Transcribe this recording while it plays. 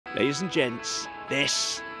Ladies and gents,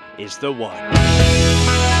 this is the one.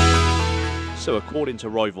 So according to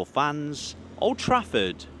rival fans, Old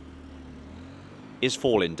Trafford is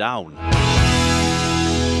falling down.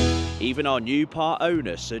 Even our new part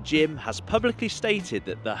owner, Sir Jim, has publicly stated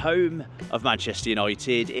that the home of Manchester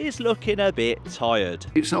United is looking a bit tired.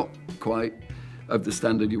 It's not quite of the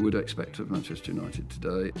standard you would expect of Manchester United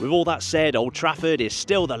today. With all that said, Old Trafford is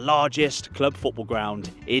still the largest club football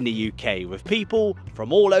ground in the UK, with people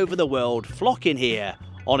from all over the world flocking here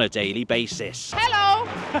on a daily basis. Hello!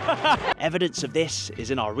 Evidence of this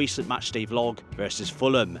is in our recent matchday vlog versus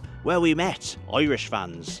Fulham, where we met Irish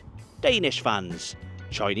fans, Danish fans,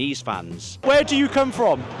 Chinese fans. Where do you come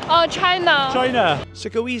from? China. China. So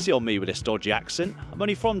go easy on me with this dodgy accent. I'm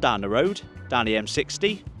only from down the road, down the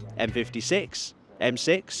M60, M56,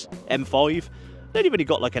 M6, M5. Then you've only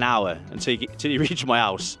got like an hour until you reach my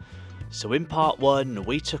house. So in part one,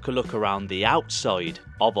 we took a look around the outside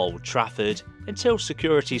of Old Trafford until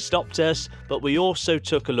security stopped us, but we also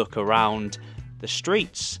took a look around the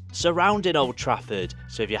streets surrounding Old Trafford.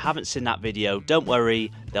 So if you haven't seen that video, don't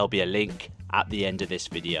worry, there'll be a link at the end of this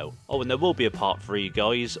video. Oh, and there will be a part 3,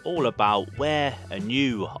 guys, all about where a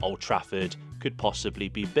new Old Trafford could possibly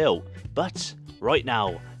be built. But right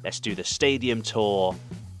now, let's do the stadium tour,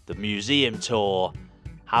 the museum tour,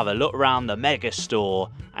 have a look around the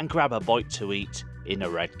Megastore, and grab a bite to eat in a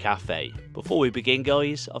RedCafe. Before we begin,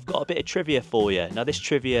 guys, I've got a bit of trivia for you. Now, this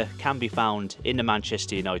trivia can be found in the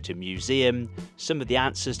Manchester United Museum. Some of the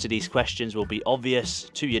answers to these questions will be obvious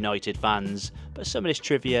to United fans, but some of this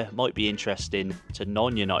trivia might be interesting to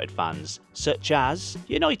non-United fans, such as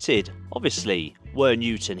United, obviously, were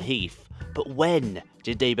Newton Heath, but when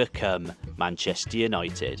did they become Manchester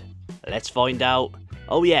United? Let's find out.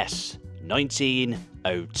 Oh yes,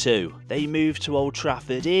 1902. They moved to Old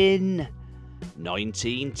Trafford in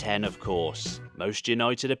 1910, of course. Most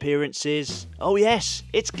United appearances? Oh yes,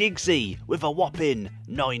 it's Giggsy with a whopping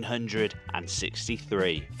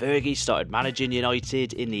 963. Fergie started managing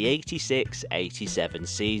United in the 86-87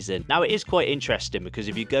 season. Now it is quite interesting because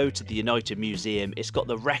if you go to the United Museum, it's got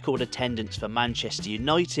the record attendance for Manchester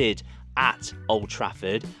United at Old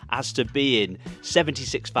Trafford as to being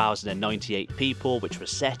 76,098 people, which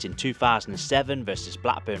was set in 2007 versus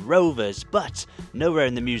Blackburn Rovers, but nowhere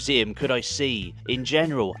in the museum could I see in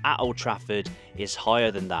general at Old Trafford is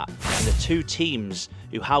higher than that. And the two teams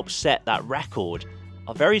who helped set that record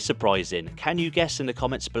are very surprising. Can you guess in the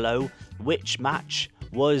comments below which match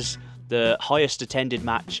was the highest attended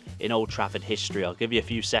match in Old Trafford history? I'll give you a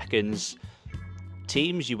few seconds.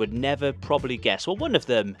 Teams you would never probably guess. Well, one of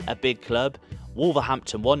them, a big club,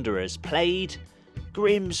 Wolverhampton Wanderers, played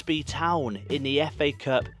Grimsby Town in the FA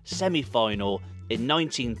Cup semi-final in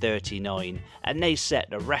 1939, and they set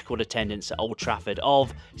the record attendance at Old Trafford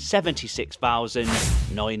of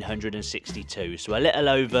 76,962, so a little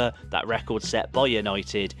over that record set by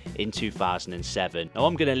United in 2007. Now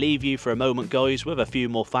I'm going to leave you for a moment, guys, with a few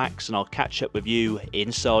more facts, and I'll catch up with you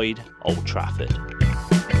inside Old Trafford.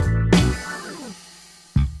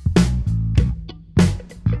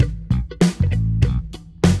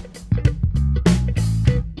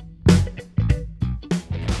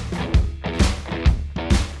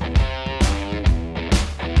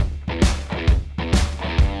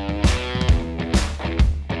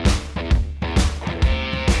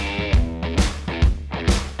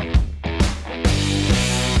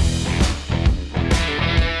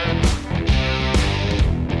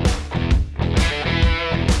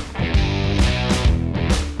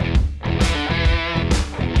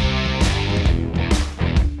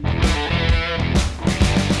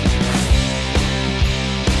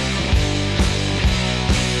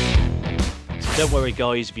 Don't worry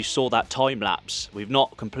guys, if you saw that time lapse, we've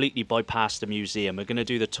not completely bypassed the museum. We're going to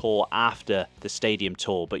do the tour after the stadium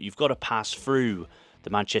tour, but you've got to pass through the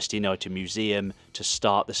Manchester United Museum to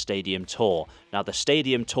start the stadium tour. Now the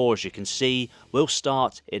stadium tour, as you can see, will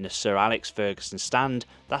start in the Sir Alex Ferguson stand.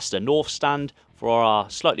 That's the north stand for our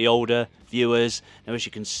slightly older viewers. Now as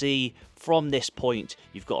you can see, from this point,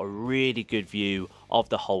 you've got a really good view of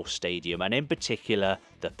the whole stadium, and in particular,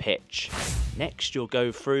 the pitch. Next, you'll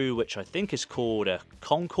go through, which I think is called a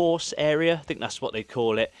concourse area. I think that's what they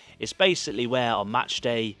call it. It's basically where on match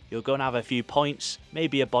day, you'll go and have a few pints,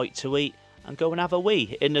 maybe a bite to eat, and go and have a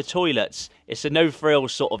wee in the toilets. It's a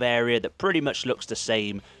no-frills sort of area that pretty much looks the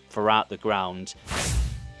same throughout the ground.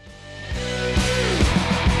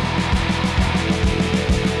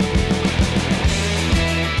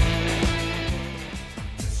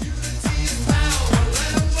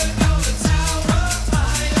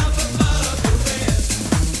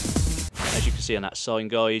 see on that sign,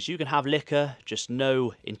 guys, you can have liquor, just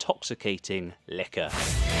no intoxicating liquor.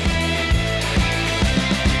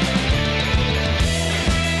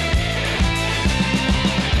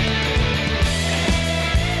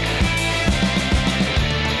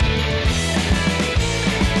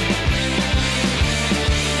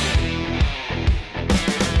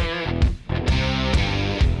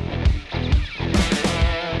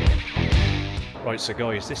 Right, so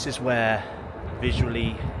guys, this is where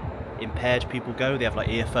visually impaired people go. They have like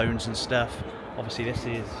earphones and stuff. Obviously this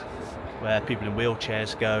is where people in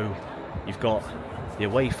wheelchairs go. You've got the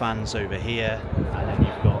away fans over here, and then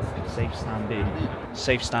you've got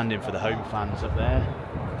safe standing for the home fans up there,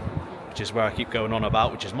 which is where I keep going on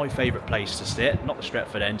about, which is my favourite place to sit. Not the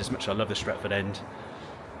Stretford end, as much as I love the Stretford end.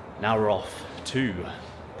 Now we're off to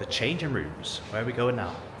the changing rooms. Where are we going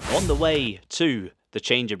now? On the way to the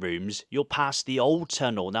changing rooms, you'll pass the old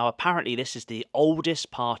tunnel. Now apparently this is the oldest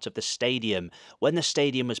part of the stadium. When the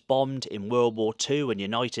stadium was bombed in World War II and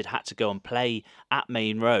United had to go and play at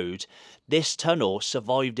Main Road, this tunnel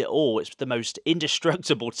survived it all. It's the most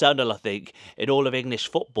indestructible tunnel, I think, in all of English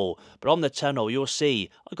football. But on the tunnel, you'll see,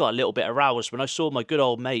 I got a little bit aroused when I saw my good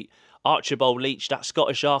old mate Archibald Leach, that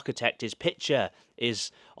Scottish architect. His picture is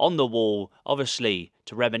on the wall, obviously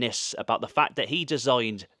to reminisce about the fact that he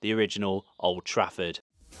designed the original Old Trafford.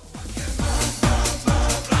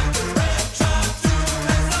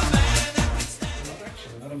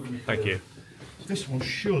 Thank you. This one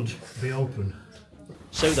should be open.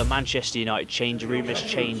 So the Manchester United changing room has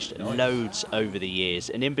changed loads over the years,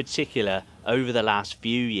 and in particular over the last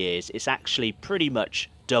few years it's actually pretty much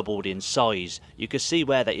doubled in size. You can see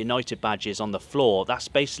where that United badge is on the floor. That's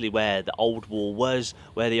basically where the old wall was,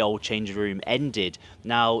 where the old changing room ended.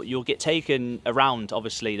 Now you'll get taken around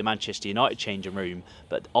obviously the Manchester United changing room,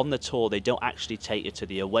 but on the tour they don't actually take you to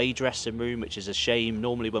the away dressing room, which is a shame.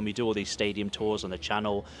 Normally when we do all these stadium tours on the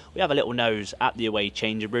channel, we have a little nose at the away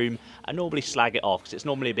changing room and normally slag it off because it's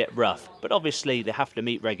normally a bit rough, but obviously they have to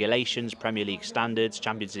meet regulations, Premier League standards,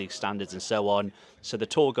 Champions League standards and so on. So the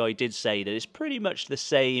tour guide did say that it's pretty much the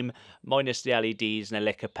same, minus the LEDs and the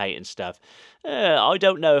liquor paint and stuff. I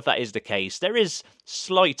don't know if that is the case. There is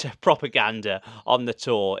slight propaganda on the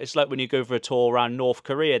tour. It's like when you go for a tour around North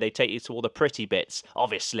Korea, they take you to all the pretty bits.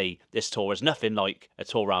 Obviously, this tour is nothing like a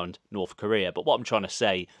tour around North Korea, but what I'm trying to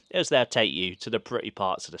say is they'll take you to the pretty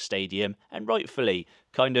parts of the stadium, and rightfully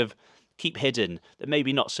kind of keep hidden the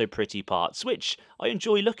maybe not so pretty parts, which I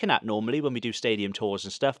enjoy looking at normally when we do stadium tours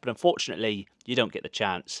and stuff, but unfortunately you don't get the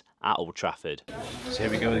chance at Old Trafford. So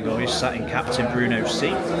here we go, guys, sat in Captain Bruno's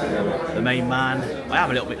seat, the main man. I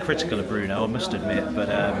am a little bit critical of Bruno, I must admit, but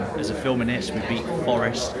as a filming this, we beat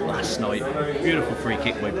Forest last night. Beautiful free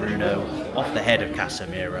kick by Bruno off the head of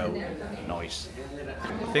Casemiro. Nice.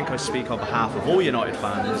 I think I speak on behalf of all United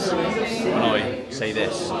fans when I say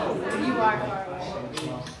this.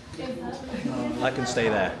 I can stay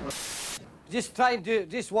there. Just try and do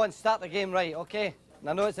just once, start the game right, okay? And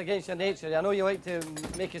I know it's against your nature, I know you like to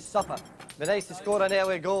make us suffer. Be nice to score an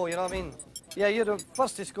early goal, you know what I mean? Yeah, you're the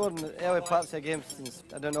first to score in the early parts of the game since,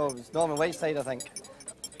 I don't know, it's Norman Whiteside, I think.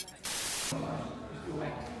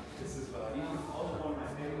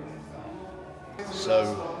 So,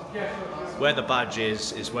 where the badge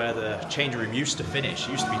is where the changing room used to finish.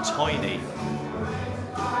 It used to be tiny.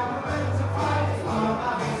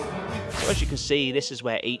 So as you can see, this is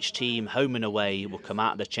where each team, home and away, will come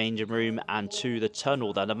out of the changing room and to the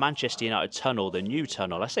tunnel. Now, the Manchester United tunnel, the new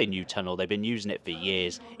tunnel, I say new tunnel, they've been using it for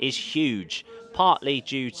years, is huge. Partly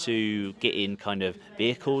due to getting kind of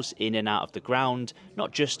vehicles in and out of the ground,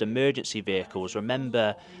 not just emergency vehicles.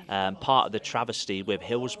 Remember, part of the travesty with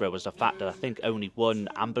Hillsborough was the fact that I think only one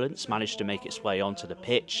ambulance managed to make its way onto the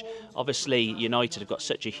pitch. Obviously, United have got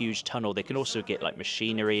such a huge tunnel, they can also get like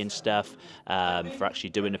machinery and stuff for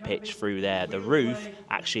actually doing the pitch through there. The roof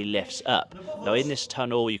actually lifts up. Now in this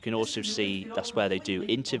tunnel, you can also see that's where they do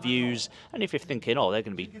interviews. And if you're thinking, oh, they're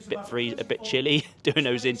going to be a bit chilly doing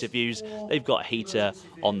those interviews, they've got a heater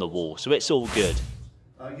on the wall, so it's all good.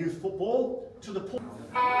 Youth football to the point.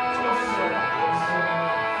 Come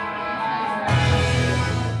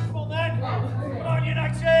on then! Come on,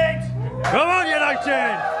 United! Come on,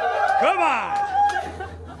 United! Come on!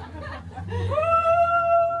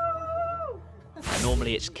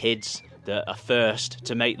 Normally it's kids that are first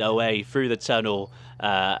to make their way through the tunnel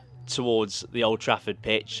towards the Old Trafford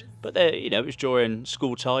pitch, but it was during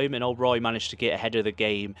school time and old Roy managed to get ahead of the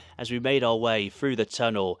game as we made our way through the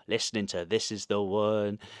tunnel listening to This Is The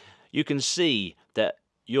One. You can see that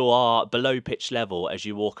you are below pitch level as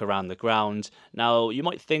you walk around the ground. Now, you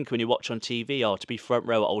might think when you watch on TV, oh, to be front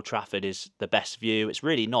row at Old Trafford is the best view. It's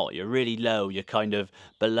really not. You're really low. You're kind of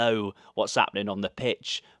below what's happening on the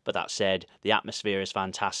pitch. But that said, the atmosphere is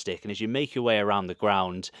fantastic. And as you make your way around the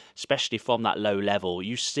ground, especially from that low level,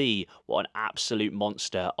 you see what an absolute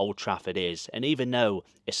monster Old Trafford is. And even though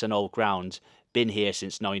it's an old ground, been here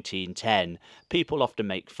since 1910. People often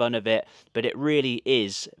make fun of it, but it really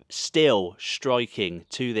is still striking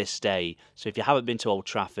to this day. So if you haven't been to Old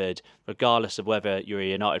Trafford, regardless of whether you're a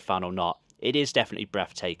United fan or not, it is definitely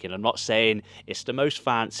breathtaking. I'm not saying it's the most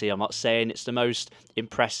fancy, I'm not saying it's the most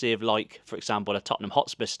impressive, like, for example, a Tottenham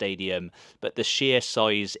Hotspur Stadium, but the sheer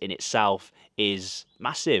size in itself is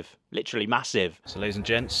massive, literally massive. So ladies and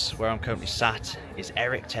gents, where I'm currently sat is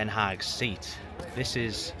Erik ten Hag's seat. This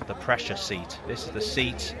is the pressure seat. This is the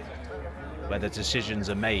seat where the decisions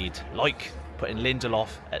are made, like putting Lindelof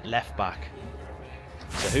at left back.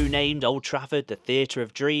 So who named Old Trafford the Theatre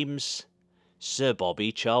of Dreams? Sir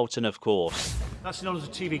Bobby Charlton, of course. That's known as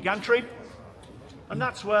the TV gantry, and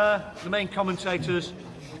that's where the main commentators,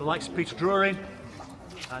 the likes of Peter Drury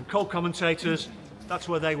and co-commentators, that's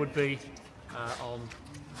where they would be on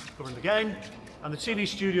covering the game. And the TV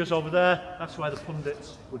studios over there, that's where the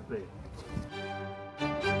pundits would be.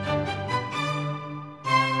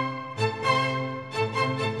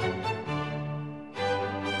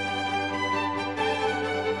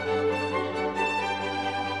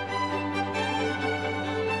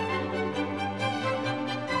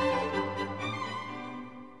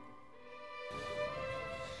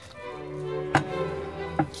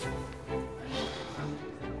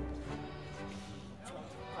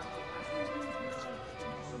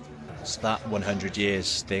 So that 100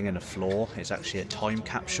 years thing in the floor is actually a time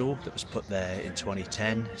capsule that was put there in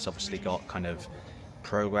 2010. It's obviously got kind of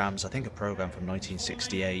programs, I think a program from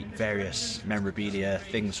 1968, various memorabilia,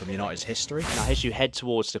 things from United's history. Now as you head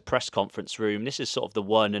towards the press conference room, this is sort of the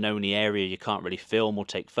one and only area you can't really film or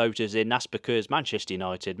take photos in. That's because Manchester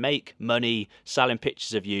United make money selling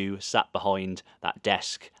pictures of you sat behind that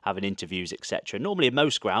desk, having interviews, etc. Normally in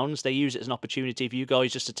most grounds, they use it as an opportunity for you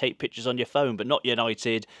guys just to take pictures on your phone, but not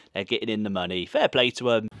United. They're getting in the money. Fair play to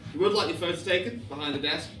them. You would like your photo taken behind the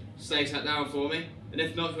desk? Stay sat down for me. And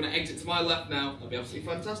if not, if you want to exit to my left now, that'd be absolutely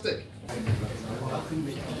fantastic.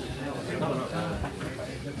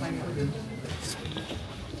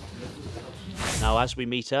 Now as we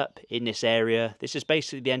meet up in this area, this is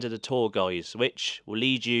basically the end of the tour, guys, which will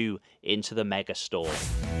lead you into the Megastore.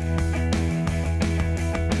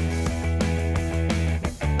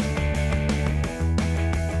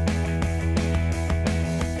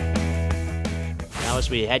 Now as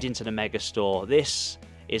we head into the Megastore, this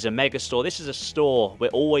is a Megastore. This is a store we're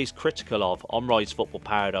always critical of on Rise Football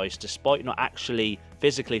Paradise, despite not actually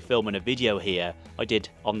physically filming a video here. I did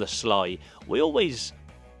on the sly. We always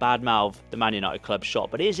badmouth the Man United club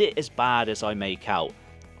shop, but is it as bad as I make out?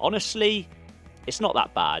 Honestly, it's not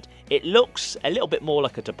that bad. It looks a little bit more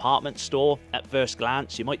like a department store at first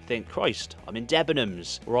glance. You might think, Christ, I'm in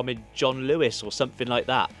Debenhams or I'm in John Lewis or something like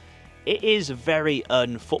that. It is very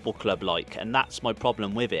un-football club-like, and that's my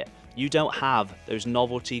problem with it. You don't have those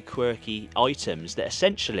novelty, quirky items that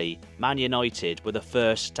essentially Man United were the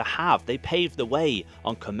first to have. They paved the way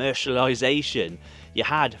on commercialisation. You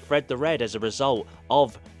had Fred the Red as a result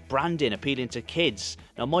of branding appealing to kids.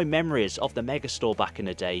 Now, my memories of the Megastore back in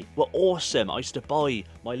the day were awesome. I used to buy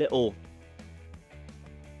my little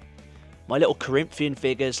Corinthian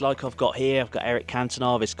figures like I've got here. I've got Eric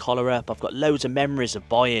Cantona with his collar up. I've got loads of memories of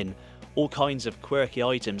buying all kinds of quirky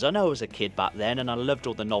items. I know I was a kid back then and I loved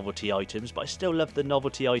all the novelty items, but I still love the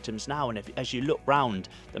novelty items now. And as you look round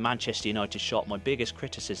the Manchester United shop, my biggest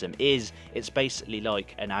criticism is it's basically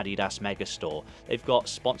like an Adidas Megastore. They've got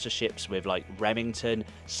sponsorships with like Remington.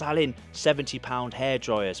 Selling £70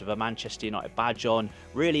 hairdryers with a Manchester United badge on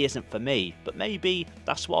really isn't for me, but maybe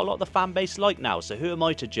that's what a lot of the fan base like now, so who am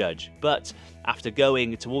I to judge? But after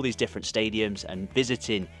going to all these different stadiums and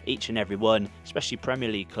visiting each and every one, especially Premier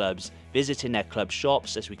League clubs, visiting their club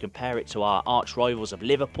shops, as we compare it to our arch rivals of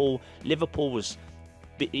Liverpool. Liverpool was,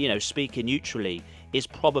 you know, speaking neutrally, is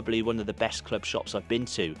probably one of the best club shops I've been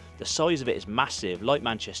to. The size of it is massive, like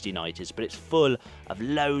Manchester United's, but it's full of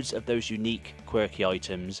loads of those unique, quirky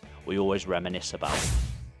items we always reminisce about.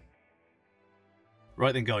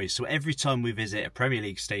 Right then guys, so every time we visit a Premier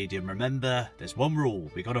League stadium, remember there's one rule: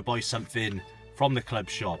 we got to buy something from the club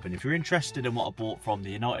shop. And if you're interested in what I bought from the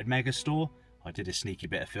United Megastore, I did a sneaky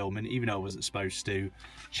bit of filming, even though I wasn't supposed to.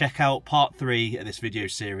 Check out part 3 of this video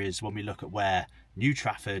series when we look at where New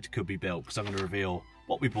Trafford could be built, because I'm going to reveal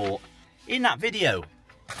what we bought in that video.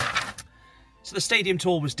 So the stadium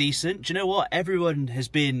tour was decent. Do you know what? Everyone has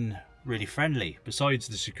been really friendly, besides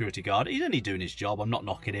the security guard. He's only doing his job, I'm not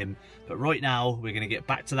knocking him. But right now, we're going to get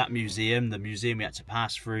back to that museum, the museum we had to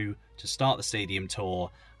pass through to start the stadium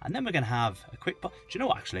tour. And then we're going to have a quick... Do you know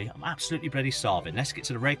what, actually? I'm absolutely bloody starving. Let's get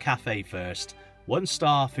to the Red Cafe first.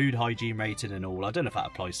 1-star food hygiene rating and all. I don't know if that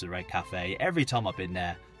applies to the Red Cafe. Every time I've been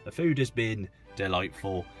there, the food has been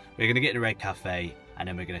delightful. We're going to get to the Red Cafe, and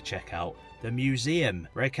then we're going to check out the museum.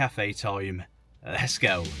 Red Cafe time. Let's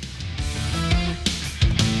go.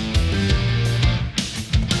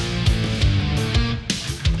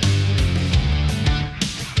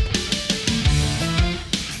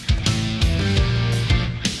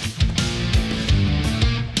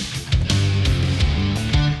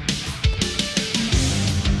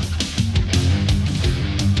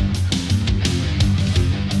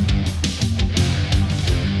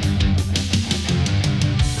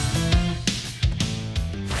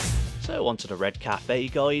 Onto the Red Cafe,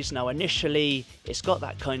 guys. Now initially it's got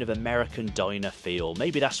that kind of American diner feel.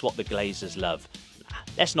 Maybe that's what the Glazers love.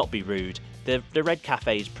 Let's not be rude. The Red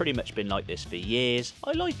Cafe has pretty much been like this for years.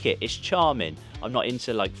 I like it. It's charming. I'm not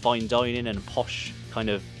into like fine dining and posh kind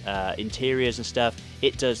of interiors and stuff.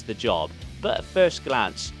 It does the job. But at first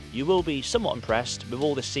glance, you will be somewhat impressed with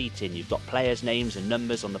all the seating. You've got players' names and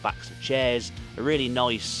numbers on the backs of chairs. A really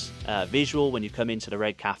nice visual when you come into the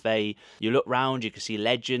Red Cafe. You look round, you can see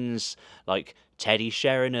legends like Teddy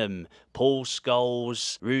Sheringham, Paul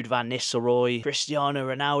Scholes, Ruud van Nistelrooy, Cristiano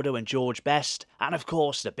Ronaldo and George Best, and of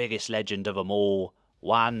course the biggest legend of them all,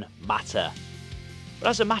 Juan Mata. But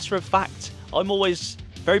as a matter of fact, I'm always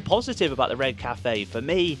very positive about the Red Cafe. For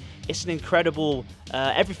me, it's an incredible...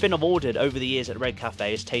 everything I've ordered over the years at the Red Cafe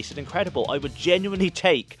has tasted incredible. I would genuinely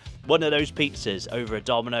take one of those pizzas over a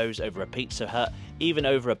Domino's, over a Pizza Hut, even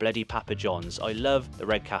over a bloody Papa John's. I love the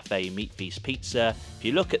Red Cafe Meat Feast Pizza. If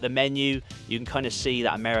you look at the menu, you can kind of see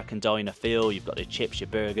that American diner feel. You've got the chips, your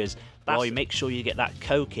burgers. Make sure you get that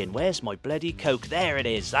Coke in. Where's my bloody Coke? There it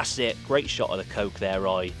is. That's it. Great shot of the Coke there,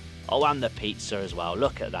 Roy. Oh, and the pizza as well.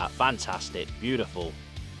 Look at that. Fantastic. Beautiful.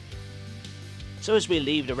 So as we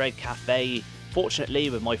leave the Red Cafe, fortunately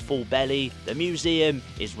with my full belly, the museum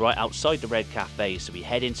is right outside the Red Cafe, so we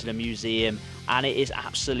head into the museum and it is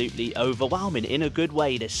absolutely overwhelming in a good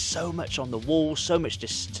way. There's so much on the wall, so much to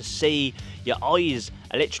see. Your eyes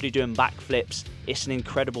are literally doing backflips. It's an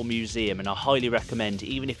incredible museum and I highly recommend,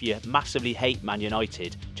 even if you massively hate Man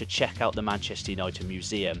United, to check out the Manchester United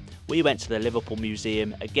Museum. We went to the Liverpool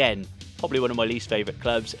Museum, again, probably one of my least favourite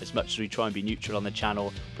clubs, as much as we try and be neutral on the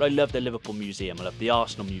channel, but I love the Liverpool Museum, I love the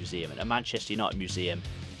Arsenal Museum and the Manchester United Museum.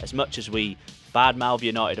 As much as we badmouth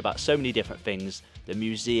United about so many different things, the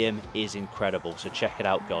museum is incredible, so check it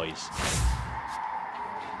out, guys.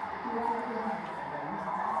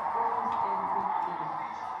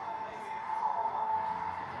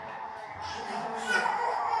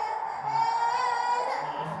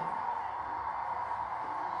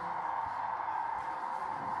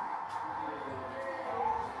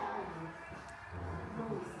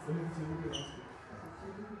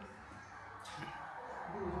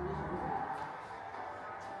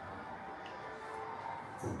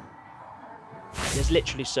 There's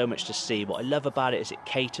literally so much to see. What I love about it is it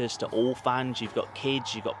caters to all fans. You've got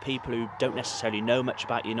kids, you've got people who don't necessarily know much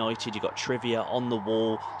about United, you've got trivia on the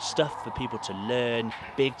wall, stuff for people to learn,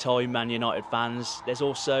 big time Man United fans. There's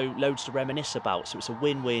also loads to reminisce about, so it's a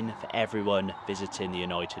win-win for everyone visiting the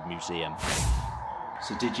United Museum.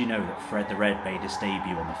 So did you know that Fred the Red made his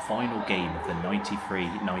debut on the final game of the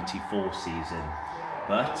 93-94 season?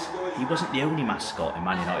 But he wasn't the only mascot in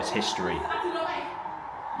Man United's history.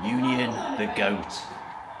 Union the Goat,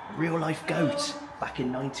 real life goat, back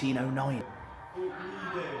in 1909.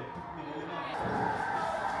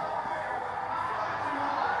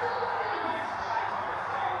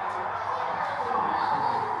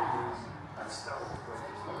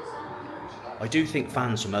 I do think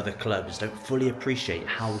fans from other clubs don't fully appreciate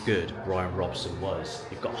how good Brian Robson was.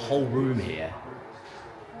 You've got a whole room here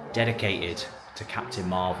dedicated to Captain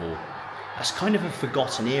Marvel. That's kind of a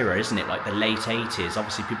forgotten era, isn't it? Like the late 80s,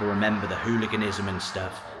 obviously people remember the hooliganism and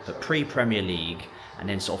stuff, but pre-Premier League and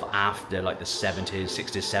then sort of after like the 70s,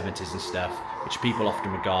 60s, 70s and stuff, which people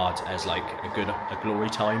often regard as like a glory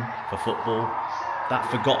time for football. That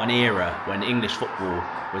forgotten era when English football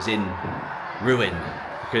was in ruin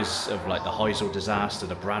because of like the Heysel disaster,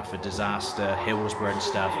 the Bradford disaster, Hillsborough and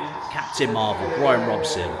stuff. Captain Marvel, Brian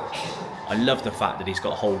Robson. I love the fact that he's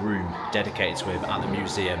got a whole room dedicated to him at the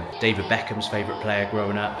museum. David Beckham's favourite player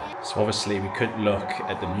growing up. So obviously we couldn't look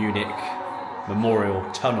at the Munich Memorial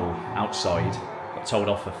Tunnel outside. Got told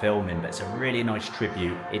off for filming, but it's a really nice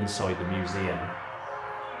tribute inside the museum.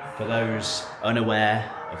 For those unaware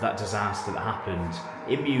of that disaster that happened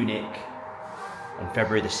in Munich on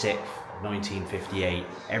February the 6th of 1958,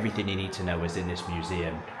 everything you need to know is in this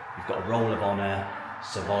museum. You've got a roll of honour,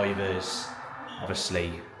 survivors.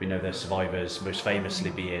 Obviously, we know the survivors most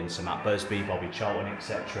famously being Sir Matt Busby, Bobby Charlton,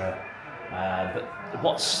 etc. But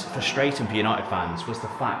what's frustrating for United fans was the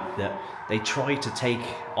fact that they tried to take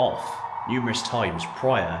off numerous times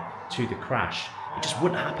prior to the crash. It just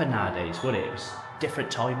wouldn't happen nowadays, would it? It was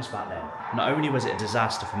different times back then. Not only was it a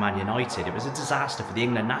disaster for Man United, it was a disaster for the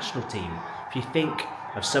England national team. If you think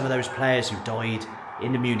of some of those players who died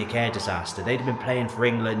in the Munich air disaster, they'd have been playing for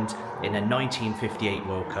England in the 1958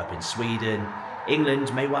 World Cup in Sweden.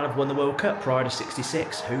 England may well have won the World Cup prior to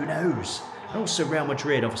 '66, who knows? And also Real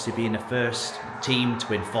Madrid obviously being the first team to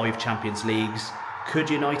win 5 Champions Leagues. Could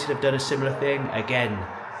United have done a similar thing? Again,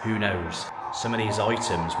 who knows? Some of these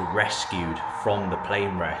items were rescued from the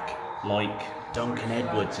plane wreck, like Duncan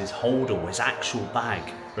Edwards' holdall, his actual bag,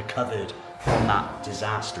 recovered from that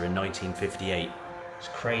disaster in 1958. It's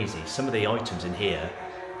crazy. Some of the items in here,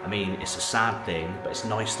 I mean, it's a sad thing, but it's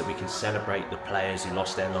nice that we can celebrate the players who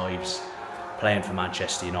lost their lives playing for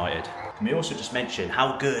Manchester United. Can we also just mention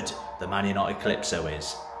how good the Man United Calypso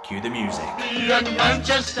is? Cue the music.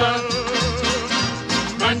 Manchester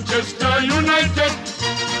United!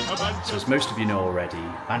 So as most of you know already,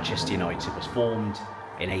 Manchester United was formed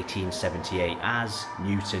in 1878 as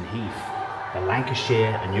Newton Heath, the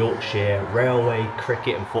Lancashire and Yorkshire Railway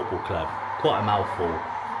Cricket and Football Club. Quite a mouthful.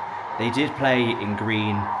 They did play in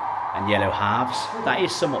green and yellow halves. That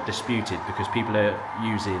is somewhat disputed because people are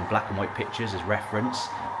using black and white pictures as reference,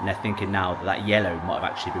 and they're thinking now that that yellow might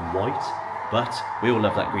have actually been white. But we all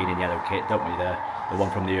love that green and yellow kit, don't we? The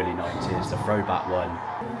one from the early 90s, the throwback one.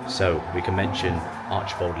 So we can mention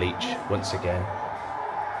Archibald Leach once again.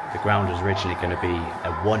 The ground was originally going to be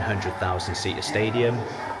a 100,000 seater stadium.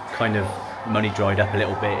 Kind of money dried up a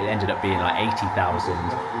little bit. It ended up being like 80,000.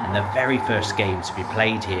 And the very first game to be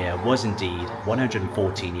played here was indeed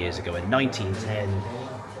 114 years ago in 1910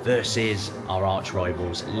 versus our arch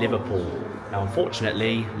rivals Liverpool. Now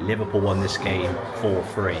unfortunately, Liverpool won this game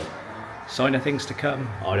 4-3. Sign of things to come?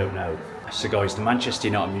 I don't know. So guys, the Manchester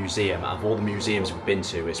United Museum, out of all the museums we've been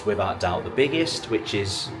to, is without doubt the biggest, which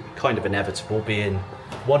is kind of inevitable, being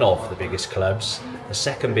one of the biggest clubs. The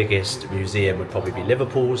second biggest museum would probably be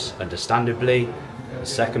Liverpool's, understandably. The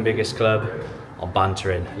second biggest club, I'm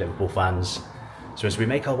bantering Liverpool fans. So as we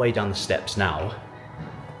make our way down the steps now,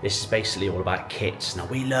 this is basically all about kits. Now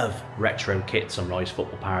we love retro kits on Rise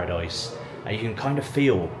Football Paradise, and you can kind of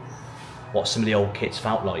feel what some of the old kits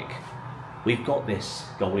felt like. We've got this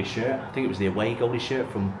goalie shirt, I think it was the away goalie shirt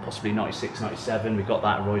from possibly 96, 97. We got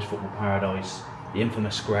that at Roy's Football Paradise, the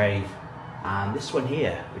infamous grey, and this one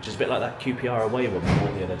here, which is a bit like that QPR away one we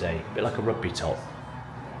bought the other day, a bit like a rugby top.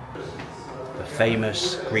 The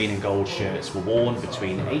famous green and gold shirts were worn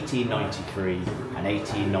between 1893 and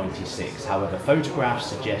 1896. However, photographs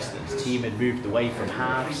suggest that his team had moved away from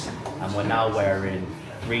halves and were now wearing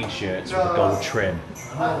green shirts with a gold trim,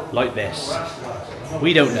 like this.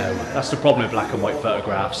 We don't know, that's the problem with black and white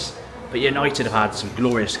photographs. But United have had some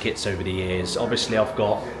glorious kits over the years. Obviously I've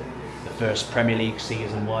got the first Premier League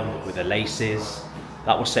season one with the laces.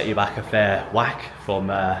 That will set you back a fair whack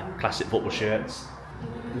from classic football shirts.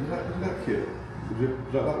 Isn't that cute?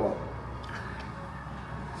 Is that one?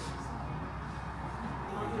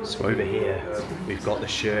 So over here, we've got the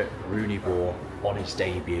shirt Rooney wore on his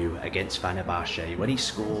debut against Fenerbahce when he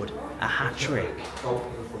scored a hat-trick.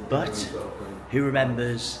 But who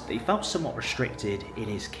remembers that he felt somewhat restricted in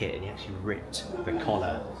his kit and he actually ripped the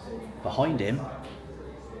collar. Behind him,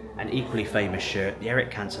 an equally famous shirt, the Eric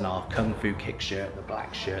Cantona Kung Fu Kick shirt, the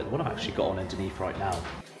black shirt, the one I've actually got on underneath right now.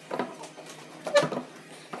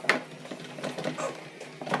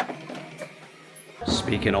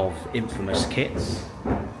 Speaking of infamous kits,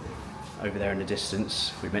 over there in the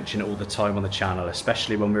distance, we mention it all the time on the channel,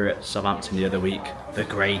 especially when we were at Southampton the other week, the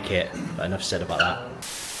grey kit. But enough said about that.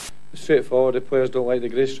 Straightforward, the players don't like the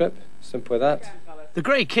grey strip, simple as that. The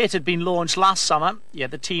grey kit had been launched last summer,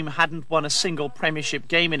 yet the team hadn't won a single Premiership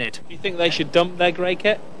game in it. Do you think they should dump their grey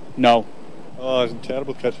kit? No. Oh, it's a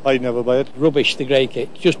terrible kit. I'd never buy it. Rubbish, the grey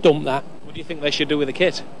kit. Just dump that. What do you think they should do with the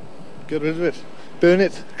kit? Get rid of it. Burn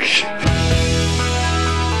it.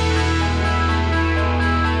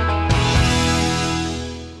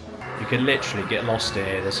 You can literally get lost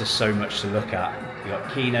here. There's just so much to look at. You've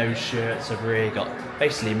got Keno's shirts over here. You've got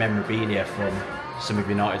basically memorabilia from some of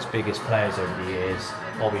United's biggest players over the years.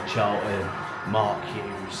 Bobby Charlton, Mark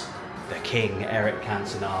Hughes, the King, Eric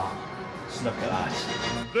Cantona. Just look at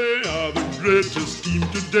that. They are the greatest team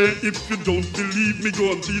today. If you don't believe me,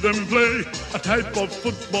 go and see them play. A type of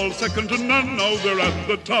football second to none. Now they're at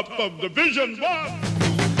the top of Division 1.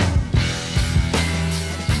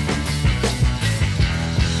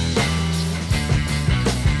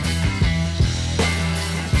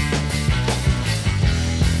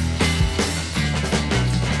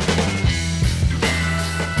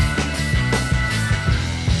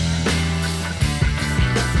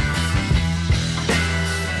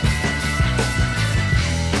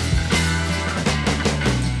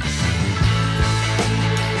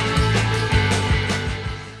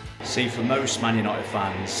 See, for most Man United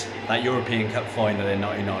fans, that European Cup final in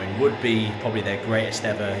 '99 would be probably their greatest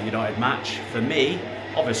ever United match. For me,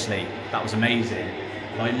 obviously, that was amazing.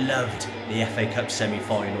 But I loved the FA Cup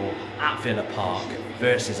semi-final at Villa Park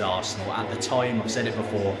versus Arsenal. At the time, I've said it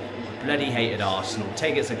before, I bloody hated Arsenal.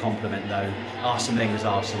 Take it as a compliment though. Arsene Wenger's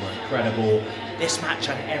Arsenal were incredible. This match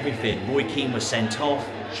had everything. Roy Keane was sent off,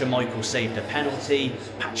 Schmeichel saved a penalty,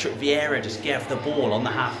 Patrick Vieira just gave the ball on the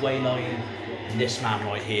halfway line. And this man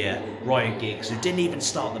right here, Ryan Giggs, who didn't even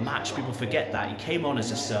start the match, people forget that. He came on as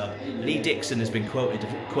a sub. Lee Dixon has been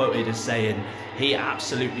quoted as saying he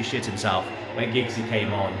absolutely shit himself when Giggsy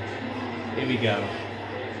came on. Here we go.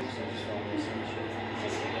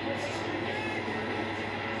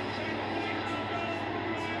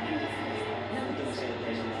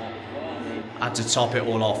 Had to top it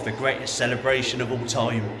all off, the greatest celebration of all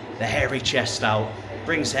time. The hairy chest out,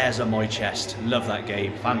 brings hairs on my chest. Love that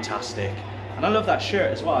game, fantastic. And I love that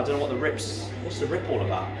shirt as well. I don't know what's the rip all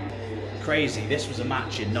about? Crazy, this was a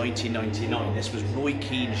match in 1999. This was Roy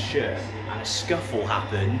Keane's shirt and a scuffle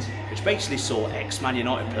happened, which basically saw ex-Man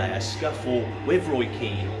United player scuffle with Roy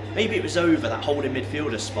Keane. Maybe it was over that holding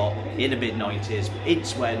midfielder spot in the mid-90s.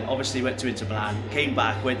 Ince went to Inter Milan, came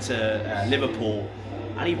back, went to Liverpool,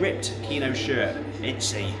 and he ripped Keano's shirt.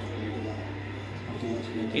 Incey.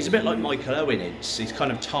 He's a bit like Michael Owen, Ince. He's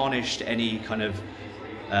kind of tarnished any kind of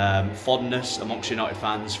fondness amongst United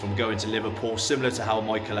fans from going to Liverpool, similar to how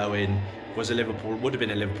Michael Owen would have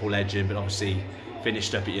been a Liverpool legend, but obviously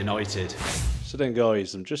finished up at United. So then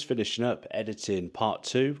guys, I'm just finishing up editing part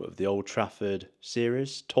 2 of the Old Trafford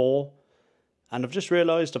series tour, and I've just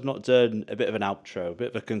realised I've not done a bit of an outro, a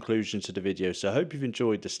bit of a conclusion to the video. So I hope you've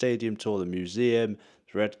enjoyed the stadium tour, the museum,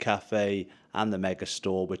 the RedCafe and the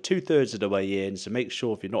Megastore. We're 2/3 of the way in, so make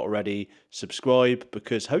sure if you're not already, subscribe,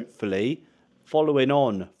 because hopefully following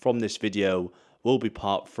on from this video will be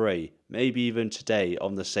part 3, maybe even today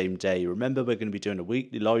on the same day. Remember, we're going to be doing a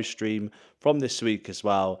weekly live stream from this week as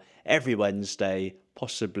well, every Wednesday,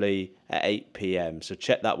 possibly at 8 PM. So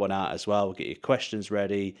check that one out as well. Get your questions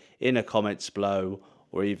ready in the comments below,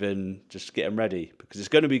 or even just get them ready, because it's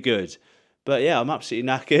going to be good. But yeah, I'm absolutely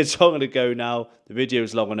knackered, so I'm going to go now. The video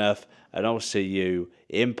is long enough, and I'll see you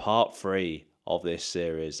in part 3 of this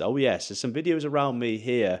series. Oh yes, there's some videos around me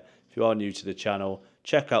here. If you are new to the channel,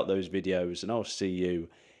 check out those videos, and I'll see you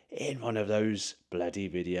in one of those bloody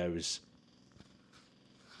videos.